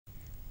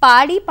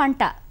పాడి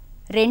పంట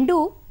రెండూ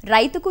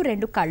రైతుకు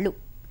రెండు కళ్ళు.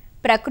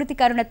 ప్రకృతి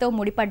కరుణతో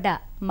ముడిపడ్డ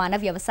మన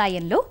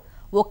వ్యవసాయంలో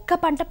ఒక్క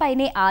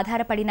పంటపైనే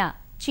ఆధారపడిన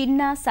చిన్న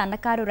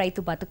సన్నకారు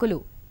రైతు బతుకులు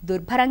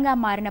దుర్భరంగా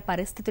మారిన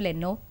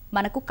పరిస్థితులెన్నో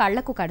మనకు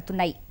కళ్లకు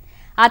కడుతున్నాయి.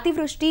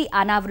 అతివృష్టి,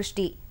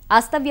 అనావృష్టి,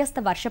 అస్తవ్యస్త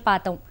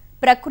వర్షపాతం,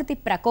 ప్రకృతి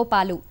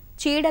ప్రకోపాలు,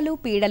 చీడలు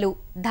పీడలు,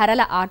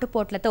 ధరల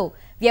ఆటుపోట్లతో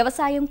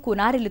వ్యవసాయం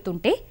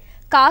కునారిల్లుతుంటే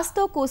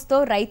కాస్తో కూస్తో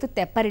రైతు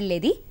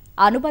తెప్పరిల్లేది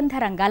అనుబంధ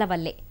రంగాల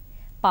వల్లే.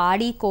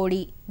 పాడి, కోడి,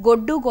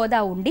 గొడ్డు గోదా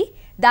ఉండి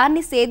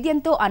దాన్ని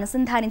సేద్యంతో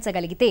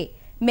అనుసంధానించగలిగితే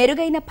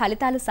మెరుగైన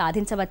ఫలితాలు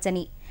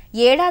సాధించవచ్చని,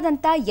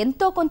 ఏడాదంతా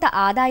ఎంతో కొంత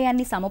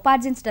ఆదాయాన్ని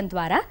సముపార్జించడం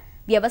ద్వారా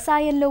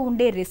వ్యవసాయంలో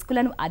ఉండే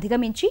రిస్కులను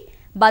అధిగమించి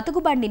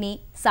బతుకుబండిని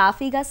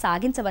సాఫీగా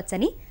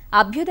సాగించవచ్చని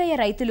అభ్యుదయ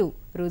రైతులు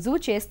రుజువు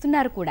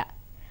చేస్తున్నారు కూడా.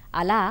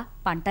 అలా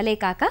పంటలే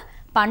కాక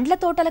పండ్ల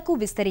తోటలకు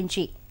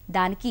విస్తరించి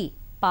దానికి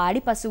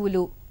పాడి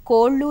పశువులు,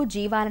 కోళ్లు,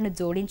 జీవాలను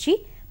జోడించి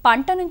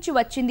పంట నుంచి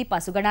వచ్చింది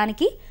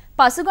పశుగణానికి,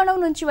 పశుగణం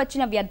నుంచి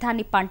వచ్చిన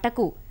వ్యర్థాన్ని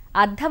పంటకు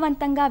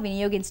అర్థవంతంగా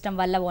వినియోగించడం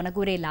వల్ల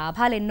ఒనగూరే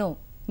లాభాలెన్నో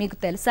మీకు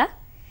తెలుసా?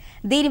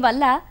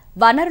 దీనివల్ల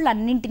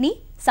వనరులన్నింటినీ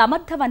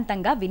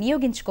సమర్థవంతంగా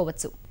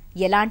వినియోగించుకోవచ్చు.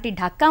 ఎలాంటి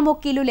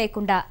ఢక్కామొక్కీలు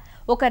లేకుండా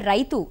ఒక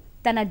రైతు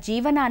తన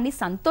జీవనాన్ని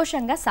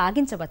సంతోషంగా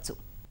సాగించవచ్చు.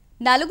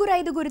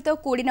 4-5గురితో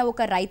కూడిన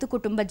ఒక రైతు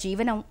కుటుంబ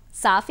జీవనం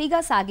సాఫీగా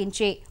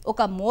సాగించే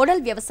ఒక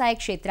మోడల్ వ్యవసాయ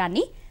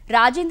క్షేత్రాన్ని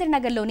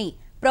రాజేంద్రనగర్లోని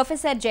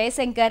ప్రొఫెసర్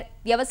జయశంకర్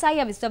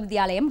వ్యవసాయ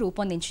విశ్వవిద్యాలయం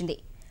రూపొందించింది.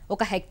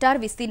 1 హెక్టార్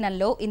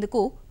విస్తీర్ణంలో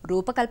ఇందుకు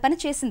రూపకల్పన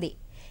చేసింది.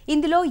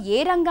 ఇందులో ఏ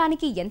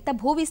రంగానికి ఎంత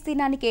భూ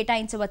విస్తీర్ణాన్ని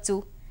కేటాయించవచ్చు,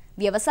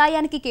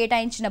 వ్యవసాయానికి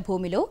కేటాయించిన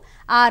భూమిలో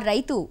ఆ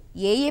రైతు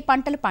ఏ ఏ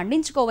పంటలు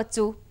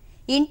పండించుకోవచ్చు,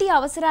 ఇంటి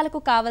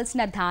అవసరాలకు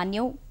కావలసిన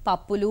ధాన్యం,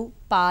 పప్పులు,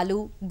 పాలు,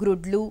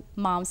 గ్రుడ్లు,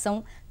 మాంసం,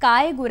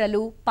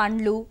 కాయగూరలు,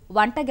 పండ్లు,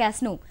 వంట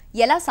గ్యాస్ను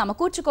ఎలా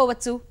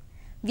సమకూర్చుకోవచ్చు,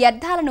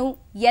 వ్యర్థాలను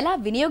ఎలా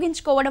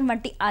వినియోగించుకోవడం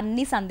వంటి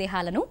అన్ని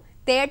సందేహాలను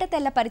తేట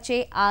తెల్లపరిచే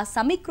ఆ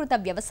సమీకృత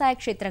వ్యవసాయ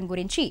క్షేత్రం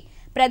గురించి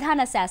ప్రధాన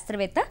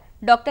శాస్త్రవేత్త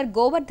డాక్టర్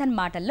గోవర్ధన్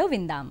మాటల్లో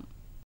విందాం.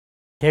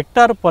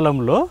 హెక్టార్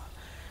పొలంలో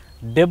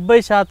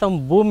 70%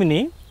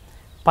 భూమిని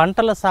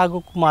పంటల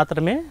సాగుకు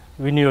మాత్రమే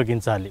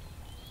వినియోగించాలి.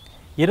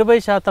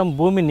 20%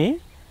 భూమిని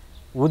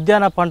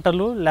ఉద్యాన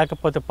పంటలు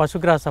లేకపోతే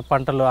పశుగ్రాస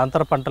పంటలు,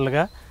 అంతర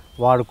పంటలుగా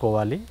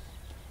వాడుకోవాలి.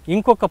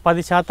 ఇంకొక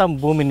 10%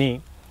 భూమిని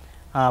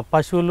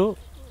పశువులు,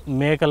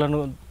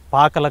 మేకలను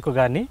పాకలకు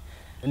కానీ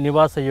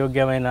నివాస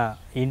యోగ్యమైన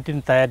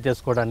ఇంటిని తయారు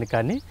చేసుకోవడానికి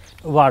కానీ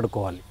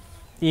వాడుకోవాలి.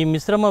 ఈ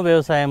మిశ్రమ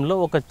వ్యవసాయంలో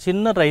ఒక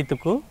చిన్న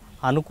రైతుకు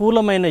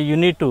అనుకూలమైన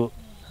యూనిట్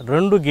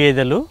 2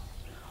 గేదెలు,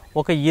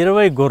 ఒక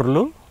 20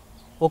 గొర్రెలు,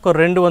 ఒక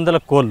 200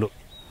 కోళ్ళు.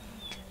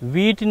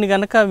 వీటిని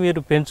కనుక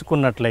మీరు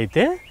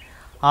పెంచుకున్నట్లయితే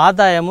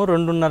ఆదాయము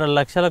 2.5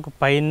 లక్షలకు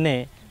పైనే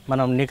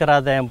మనం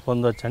నికరాదాయం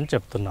పొందవచ్చు అని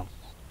చెప్తున్నాం.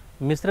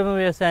 మిశ్రమ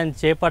వ్యవసాయం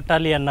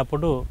చేపట్టాలి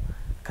అన్నప్పుడు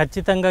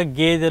ఖచ్చితంగా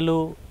గేదెలు,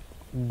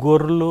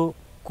 గొర్రెలు,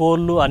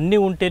 కోళ్ళు అన్నీ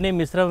ఉంటేనే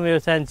మిశ్రమ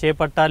వ్యవసాయం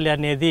చేపట్టాలి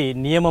అనేది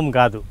నియమం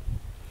కాదు.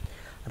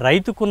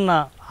 రైతుకున్న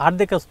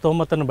ఆర్థిక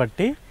స్తోమతను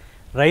బట్టి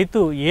రైతు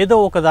ఏదో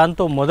ఒక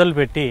దాంతో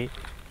మొదలుపెట్టి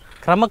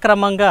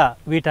క్రమక్రమంగా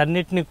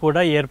వీటన్నిటిని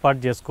కూడా ఏర్పాటు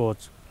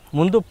చేసుకోవచ్చు.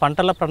 ముందు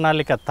పంటల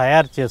ప్రణాళిక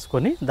తయారు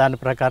చేసుకొని దాని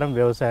ప్రకారం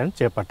వ్యవసాయం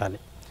చేపట్టాలి.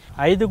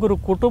 5గురు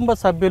కుటుంబ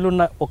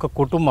సభ్యులున్న ఒక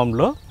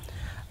కుటుంబంలో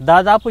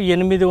దాదాపు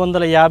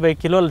 850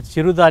 కిలోల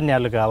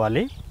చిరుధాన్యాలు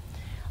కావాలి,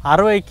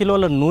 60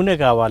 కిలోల నూనె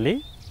కావాలి,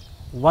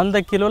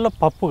 100 కిలోల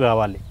పప్పు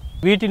కావాలి.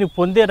 వీటిని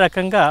పొందే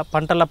రకంగా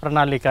పంటల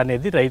ప్రణాళిక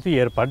అనేది రైతు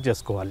ఏర్పాటు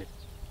చేసుకోవాలి.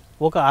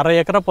 ఒక 1/2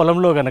 ఎకరా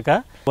పొలంలో కనుక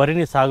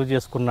వరిని సాగు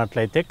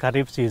చేసుకున్నట్లయితే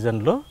ఖరీఫ్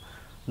సీజన్లో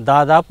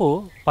దాదాపు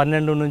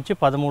 12 నుంచి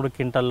 13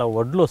 క్వింటాల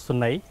వడ్లు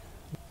వస్తున్నాయి.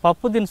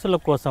 పప్పు దినుసుల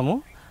కోసము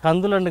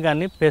కందులను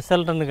కానీ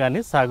పెసలను కానీ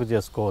సాగు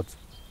చేసుకోవచ్చు.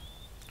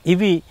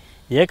 ఇవి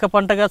ఏక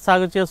పంటగా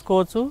సాగు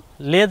చేసుకోవచ్చు,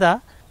 లేదా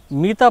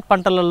మిగతా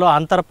పంటలలో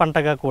అంతర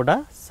పంటగా కూడా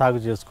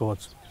సాగు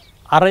చేసుకోవచ్చు.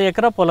 1/2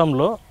 ఎకరా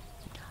పొలంలో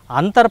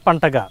అంతర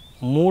పంటగా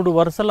 3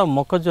 వరుసల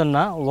మొక్కజొన్న,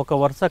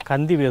 1 వరుస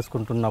కంది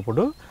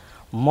వేసుకుంటున్నప్పుడు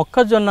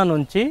మొక్కజొన్న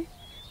నుంచి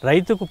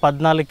రైతుకు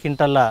 14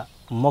 క్వింటాల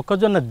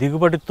మొక్కజొన్న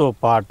దిగుబడితో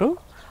పాటు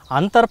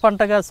అంతర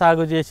పంటగా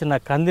సాగు చేసిన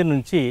కంది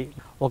నుంచి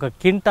 1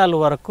 క్వింటాల్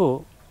వరకు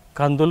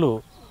కందులు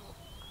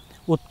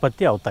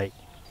ఉత్పత్తి అవుతాయి.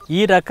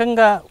 ఈ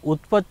రకంగా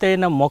ఉత్పత్తి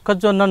అయిన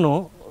మొక్కజొన్నను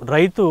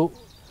రైతు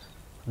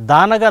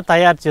దానగా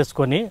తయారు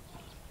చేసుకొని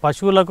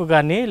పశువులకు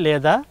కానీ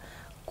లేదా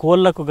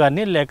కోళ్ళకు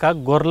కానీ లేక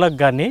గొర్రెలకు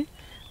కానీ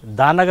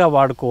దానగా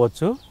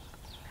వాడుకోవచ్చు.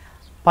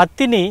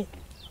 పత్తిని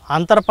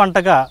అంతర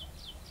పంటగా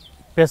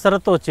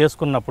పెసరతో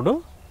చేసుకున్నప్పుడు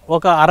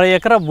ఒక 1/2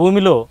 ఎకరా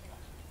భూమిలో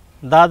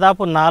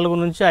దాదాపు 4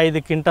 నుంచి 5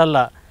 క్వింటాల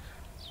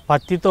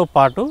పత్తితో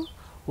పాటు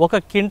 1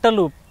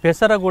 క్వింటలు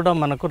పెసర కూడా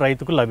మనకు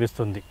రైతుకు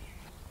లభిస్తుంది.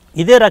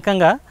 ఇదే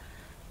రకంగా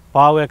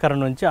 1/2 ఎకరా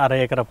నుంచి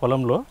 1/2 ఎకరా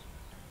పొలంలో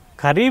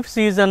ఖరీఫ్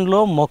సీజన్లో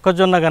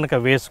మొక్కజొన్న కనుక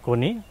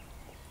వేసుకొని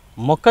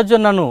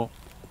మొక్కజొన్నను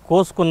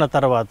కోసుకున్న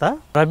తర్వాత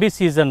రబీ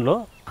సీజన్లో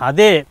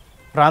అదే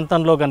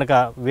ప్రాంతంలో కనుక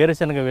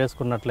వేరుశనగ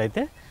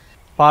వేసుకున్నట్లయితే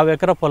 1/2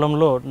 ఎకరా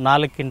పొలంలో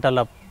 4 క్వింటాల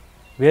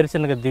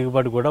వేరుశనగ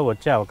దిగుబడి కూడా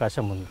వచ్చే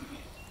అవకాశం ఉంది.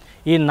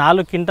 ఈ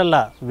 4 క్వింటాల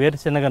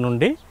వేరుశనగ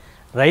నుండి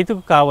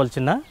రైతుకు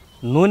కావాల్సిన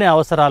నూనె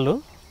అవసరాలు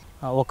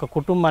ఒక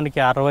కుటుంబానికి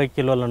 60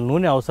 కిలోల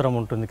నూనె అవసరం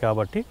ఉంటుంది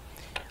కాబట్టి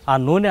ఆ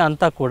నూనె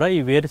అంతా కూడా ఈ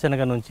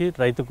వేరుశనగ నుంచి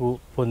రైతుకు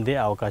పొందే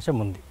అవకాశం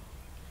ఉంది.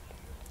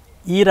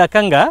 ఈ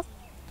రకంగా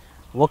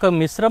ఒక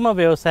మిశ్రమ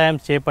వ్యవసాయం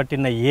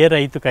చేపట్టిన ఏ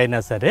రైతుకైనా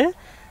సరే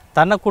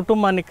తన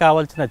కుటుంబానికి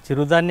కావాల్సిన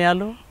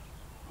చిరుధాన్యాలు,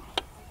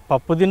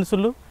 పప్పు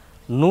దినుసులు,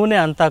 నూనె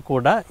అంతా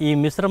కూడా ఈ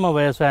మిశ్రమ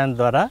వ్యవసాయం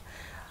ద్వారా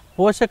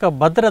పోషక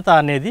భద్రత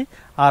అనేది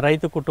ఆ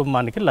రైతు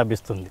కుటుంబానికి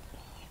లభిస్తుంది.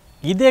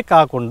 ఇదే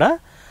కాకుండా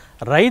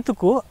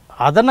రైతుకు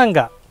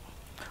అదనంగా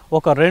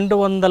ఒక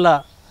 200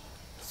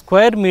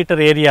 స్క్వేర్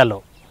మీటర్ ఏరియాలో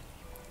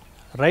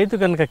రైతు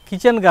కనుక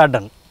కిచెన్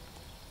గార్డెన్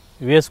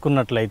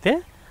వేసుకున్నట్లయితే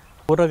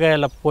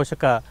కూరగాయల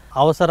పోషక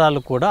అవసరాలు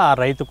కూడా ఆ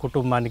రైతు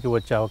కుటుంబానికి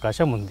వచ్చే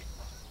అవకాశం ఉంది.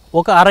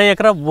 ఒక 1/2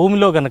 ఎకరా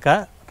భూమిలో కనుక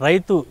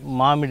రైతు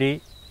మామిడి,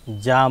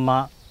 జామ,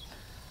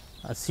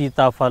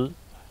 సీతాఫల్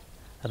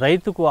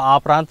రైతుకు ఆ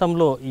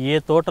ప్రాంతంలో ఏ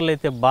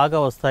తోటలైతే బాగా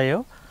వస్తాయో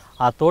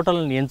ఆ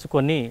తోటలను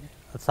ఎంచుకొని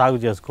సాగు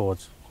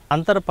చేసుకోవచ్చు.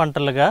 అంతర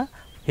పంటలుగా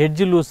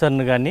హెడ్జ్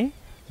లూసర్ను కానీ,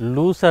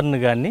 లూసర్ను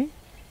కానీ,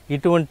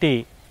 ఇటువంటి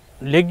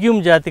లెగ్యూమ్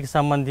జాతికి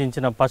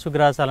సంబంధించిన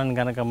పశుగ్రాసాలను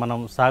కనుక మనం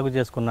సాగు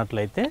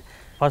చేసుకున్నట్లయితే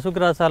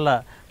పశుగ్రాసాల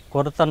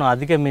కొరతను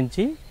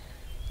అధిగమించి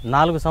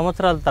 4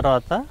 సంవత్సరాల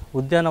తర్వాత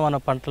ఉద్యానవన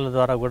పంటల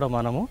ద్వారా కూడా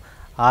మనము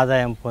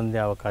ఆదాయం పొందే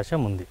అవకాశం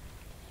ఉంది.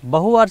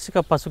 బహువార్షిక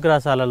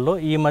పశుగ్రాసాలలో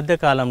ఈ మధ్య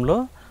కాలంలో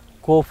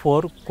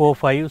కో4,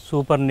 కో5,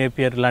 సూపర్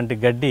నేపియర్ లాంటి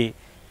గడ్డి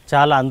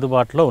చాలా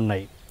అందుబాటులో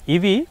ఉన్నాయి.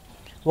 ఇవి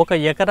ఒక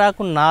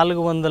ఎకరాకు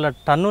 400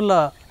 టన్నుల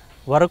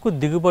వరకు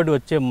దిగుబడి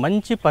వచ్చే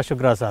మంచి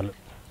పశుగ్రాసాలు.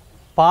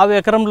 పావు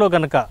ఎకరంలో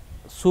కనుక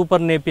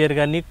సూపర్ నేపియర్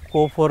కానీ,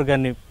 కో4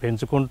 కానీ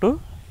పెంచుకుంటూ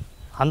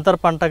అంతర్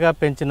పంటగా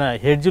పెంచిన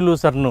హెడ్జ్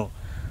లూసర్ను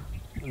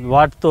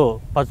వాటితో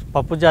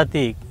పప్పు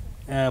జాతి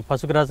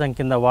పశుగ్రాసం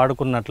కింద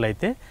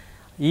వాడుకున్నట్లయితే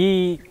ఈ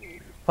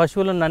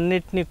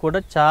పశువులన్నింటినీ కూడా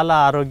చాలా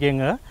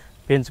ఆరోగ్యంగా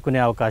పెంచుకునే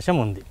అవకాశం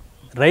ఉంది.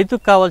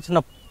 రైతుకు కావాల్సిన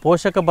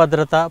పోషక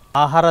భద్రత,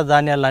 ఆహార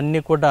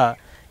ధాన్యాలన్నీ కూడా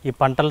ఈ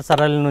పంటల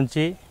సరళి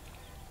నుంచి,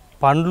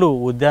 పండ్లు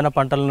ఉద్యాన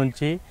పంటల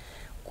నుంచి,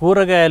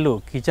 కూరగాయలు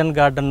కిచెన్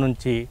గార్డెన్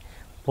నుంచి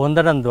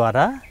పొందడం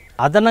ద్వారా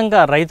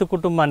అదనంగా రైతు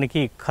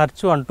కుటుంబానికి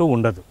ఖర్చు అంటూ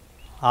ఉండదు.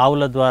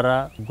 ఆవుల ద్వారా,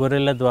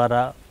 గొర్రెల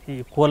ద్వారా, ఈ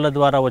కోళ్ళ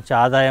ద్వారా వచ్చే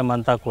ఆదాయం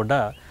అంతా కూడా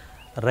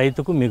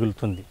రైతుకు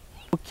మిగులుతుంది.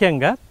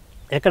 ముఖ్యంగా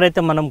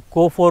ఎక్కడైతే మనం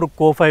కో4,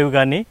 కో5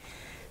 కానీ,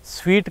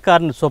 స్వీట్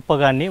కార్న్ సొప్ప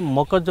కానీ,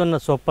 మొక్కజొన్న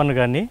సొప్పను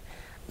కానీ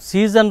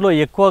సీజన్లో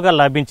ఎక్కువగా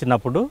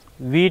లభించినప్పుడు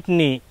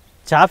వీటిని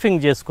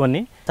చాఫింగ్ చేసుకొని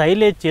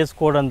సైలేజ్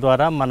చేసుకోవడం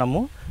ద్వారా మనము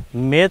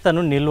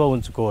మేతను నిల్వ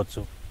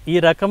ఉంచుకోవచ్చు. ఈ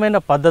రకమైన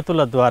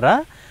పద్ధతుల ద్వారా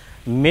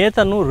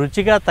మేతను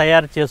రుచిగా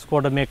తయారు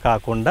చేసుకోవడమే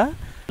కాకుండా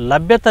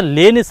లభ్యత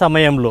లేని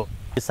సమయంలో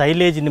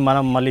సైలేజ్ని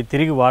మనం మళ్ళీ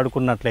తిరిగి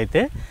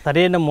వాడుకున్నట్లయితే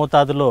సరైన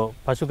మోతాదులో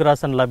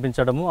పశుగ్రాసం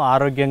లభించడము,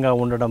 ఆరోగ్యంగా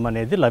ఉండడం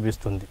అనేది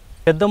లభిస్తుంది.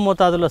 పెద్ద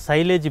మోతాదులో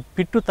సైలేజ్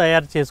పిట్టు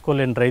తయారు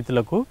చేసుకోలేని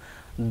రైతులకు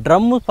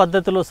డ్రమ్ము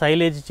పద్ధతిలో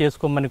సైలేజ్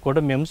చేసుకోమని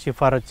కూడా మేము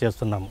సిఫారసు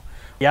చేస్తున్నాము.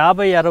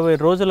 50-60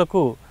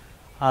 రోజులకు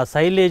ఆ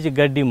సైలేజ్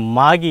గడ్డి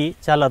మాగి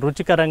చాలా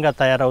రుచికరంగా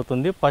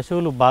తయారవుతుంది,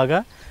 పశువులు బాగా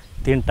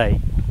తింటాయి.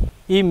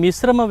 ఈ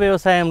మిశ్రమ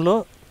వ్యవసాయంలో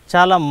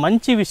చాలా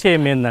మంచి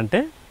విషయం ఏంటంటే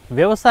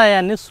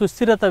వ్యవసాయాన్ని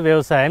సుస్థిరత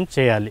వ్యవసాయం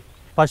చేయాలి.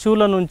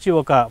 పశువుల నుంచి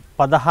ఒక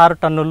 16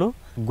 టన్నులు,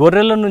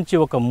 గొర్రెల నుంచి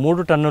ఒక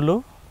 3 టన్నులు,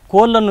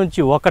 కోళ్ళ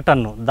నుంచి 1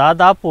 టన్ను,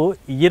 దాదాపు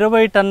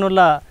 20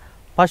 టన్నుల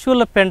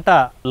పశువుల పెంట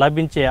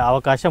లభించే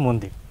అవకాశం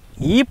ఉంది.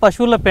 ఈ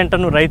పశువుల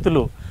పెంటను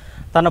రైతులు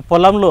తన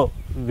పొలంలో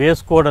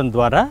వేసుకోవడం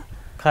ద్వారా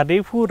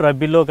ఖరీఫ్,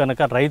 రబీలో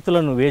కనుక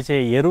రైతులను వేసే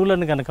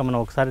ఎరువులను కనుక మనం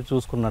ఒకసారి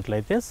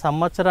చూసుకున్నట్లయితే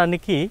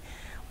సంవత్సరానికి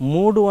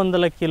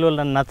 300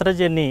 కిలోల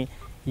నత్రజని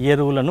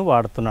ఎరువులను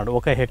వాడుతున్నాడు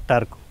 1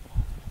 హెక్టార్కు.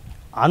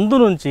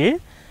 అందునుంచి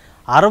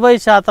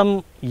 60%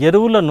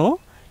 ఎరువులను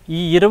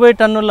ఈ 20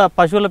 టన్నుల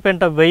పశువుల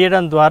పెంట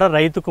వేయడం ద్వారా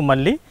రైతుకు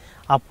మళ్ళీ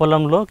ఆ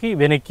పొలంలోకి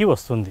వెనక్కి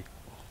వస్తుంది.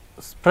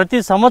 ప్రతి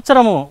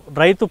సంవత్సరము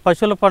రైతు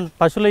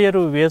పశువుల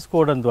ఎరువు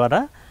వేసుకోవడం ద్వారా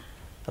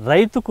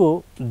రైతుకు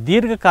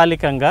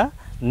దీర్ఘకాలికంగా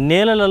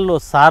నేలలలో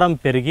సారం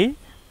పెరిగి,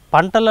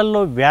 పంటలలో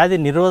వ్యాధి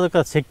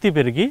నిరోధక శక్తి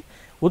పెరిగి,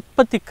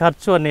 ఉత్పత్తి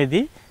ఖర్చు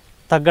అనేది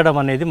తగ్గడం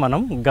అనేది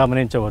మనం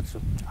గమనించవచ్చు.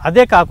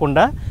 అదే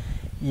కాకుండా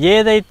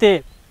ఏదైతే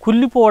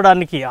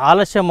కుళ్ళిపోవడానికి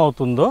ఆలస్యం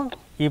అవుతుందో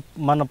ఈ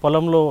మన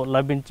పొలంలో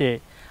లభించే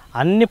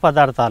అన్ని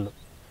పదార్థాలు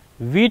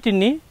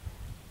వీటిని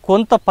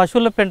కొంత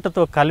పశువుల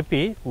పెంటతో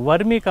కలిపి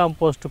వర్మీ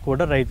కాంపోస్ట్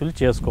కూడా రైతులు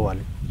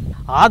చేసుకోవాలి.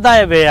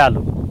 ఆదాయ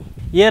వ్యయాలు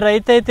ఏ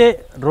రైతైతే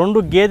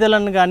 2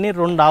 గేదెలను కానీ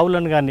 2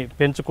 ఆవులను కానీ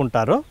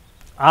పెంచుకుంటారో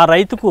ఆ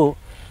రైతుకు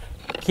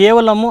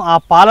కేవలము ఆ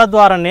పాల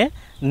ద్వారానే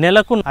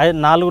నెలకు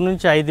 4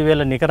 నుంచి 5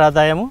 వేల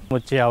నికరాదాయము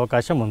వచ్చే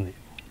అవకాశం ఉంది.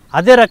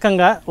 అదే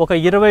రకంగా ఒక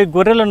 20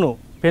 గొర్రెలను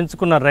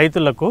పెంచుకున్న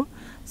రైతులకు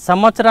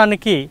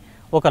సంవత్సరానికి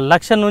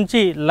 1,00,000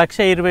 నుంచి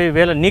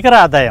 1,20,000 నికర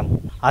ఆదాయం.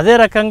 అదే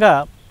రకంగా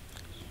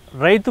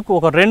రైతుకు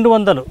ఒక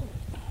 200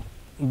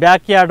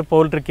 బ్యాక్యార్డ్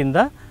పౌల్ట్రీ కింద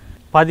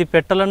 10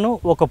 పెట్టలను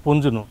 1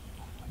 పుంజును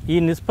ఈ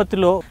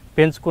నిష్పత్తిలో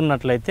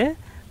పెంచుకున్నట్లయితే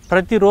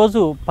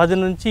ప్రతిరోజు 10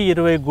 నుంచి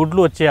 20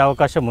 గుడ్లు వచ్చే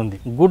అవకాశం ఉంది.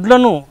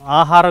 గుడ్లను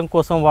ఆహారం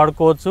కోసం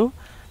వాడుకోవచ్చు,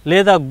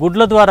 లేదా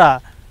గుడ్ల ద్వారా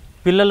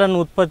పిల్లలను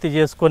ఉత్పత్తి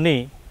చేసుకొని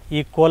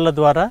ఈ కోళ్ళ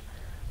ద్వారా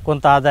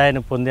కొంత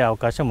ఆదాయాన్ని పొందే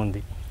అవకాశం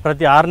ఉంది.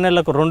 ప్రతి 6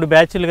 నెలలకు 2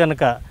 బ్యాచ్లు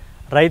కనుక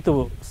రైతు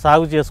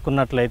సాగు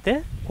చేసుకున్నట్లయితే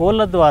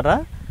కోళ్ళ ద్వారా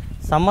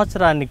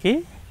సంవత్సరానికి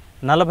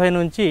 40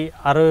 నుంచి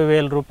 60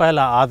 వేల రూపాయల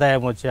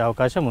ఆదాయం వచ్చే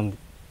అవకాశం ఉంది.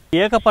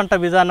 ఏక పంట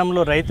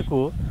విధానంలో రైతుకు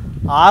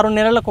 6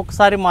 నెలలకు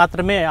ఒకసారి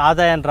మాత్రమే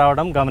ఆదాయం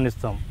రావడం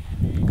గమనిస్తాం.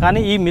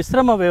 కానీ ఈ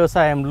మిశ్రమ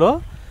వ్యవసాయంలో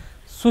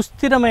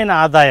సుస్థిరమైన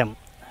ఆదాయం,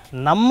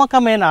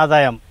 నమ్మకమైన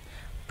ఆదాయం,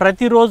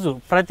 ప్రతిరోజు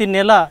ప్రతి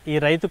నెల ఈ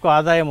రైతుకు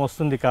ఆదాయం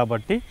వస్తుంది.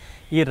 కాబట్టి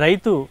ఈ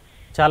రైతు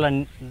చాలా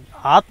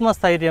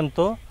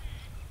ఆత్మస్థైర్యంతో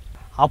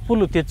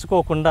అప్పులు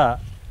తెచ్చుకోకుండా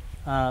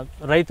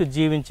రైతు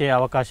జీవించే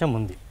అవకాశం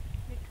ఉంది.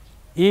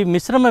 ఈ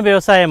మిశ్రమ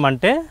వ్యవసాయం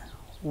అంటే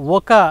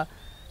ఒక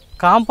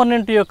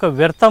కాంపోనెంట్ యొక్క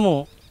వ్యర్థము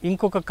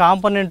ఇంకొక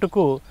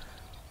కాంపోనెంట్కు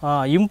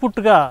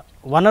ఇన్పుట్గా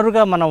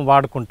వనరుగా మనం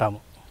వాడుకుంటాము.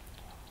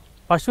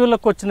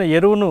 పశువులకు వచ్చిన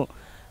ఎరువును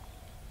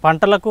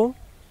పంటలకు,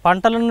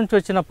 పంటల నుంచి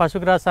వచ్చిన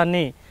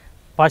పశుగ్రాసాన్ని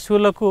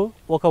పశువులకు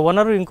ఒక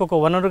వనరు ఇంకొక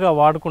వనరుగా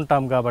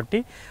వాడుకుంటాం. కాబట్టి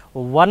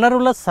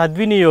వనరుల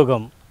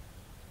సద్వినియోగం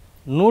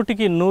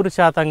 100కి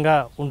 100%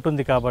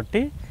 ఉంటుంది.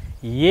 కాబట్టి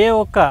ఏ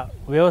ఒక్క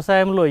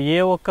వ్యవసాయంలో ఏ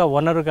ఒక్క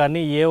వనరు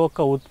కానీ ఏ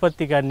ఒక్క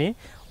ఉత్పత్తి కానీ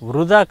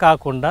వృధా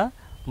కాకుండా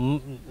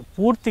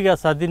పూర్తిగా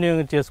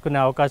సద్వినియోగం చేసుకునే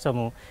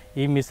అవకాశము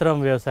ఈ మిశ్రమ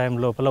వ్యవసాయం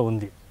లోపల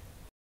ఉంది.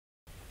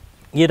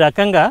 ఈ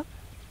రకంగా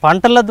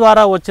పంటల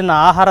ద్వారా వచ్చిన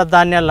ఆహార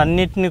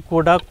ధాన్యాలన్నింటినీ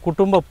కూడా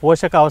కుటుంబ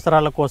పోషక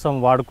అవసరాల కోసం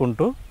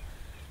వాడుకుంటూ,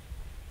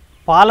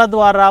 పాల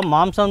ద్వారా,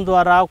 మాంసం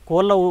ద్వారా,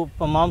 కోళ్ళ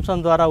మాంసం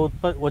ద్వారా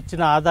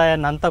వచ్చిన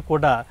ఆదాయాన్ని అంతా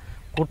కూడా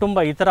కుటుంబ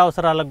ఇతర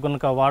అవసరాలకు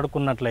కనుక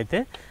వాడుకున్నట్లయితే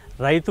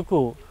రైతుకు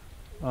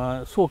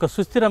ఒక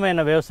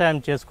సుస్థిరమైన వ్యవసాయం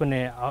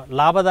చేసుకునే,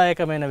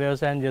 లాభదాయకమైన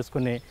వ్యవసాయం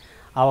చేసుకునే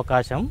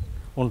అవకాశం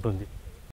ఉంటుంది.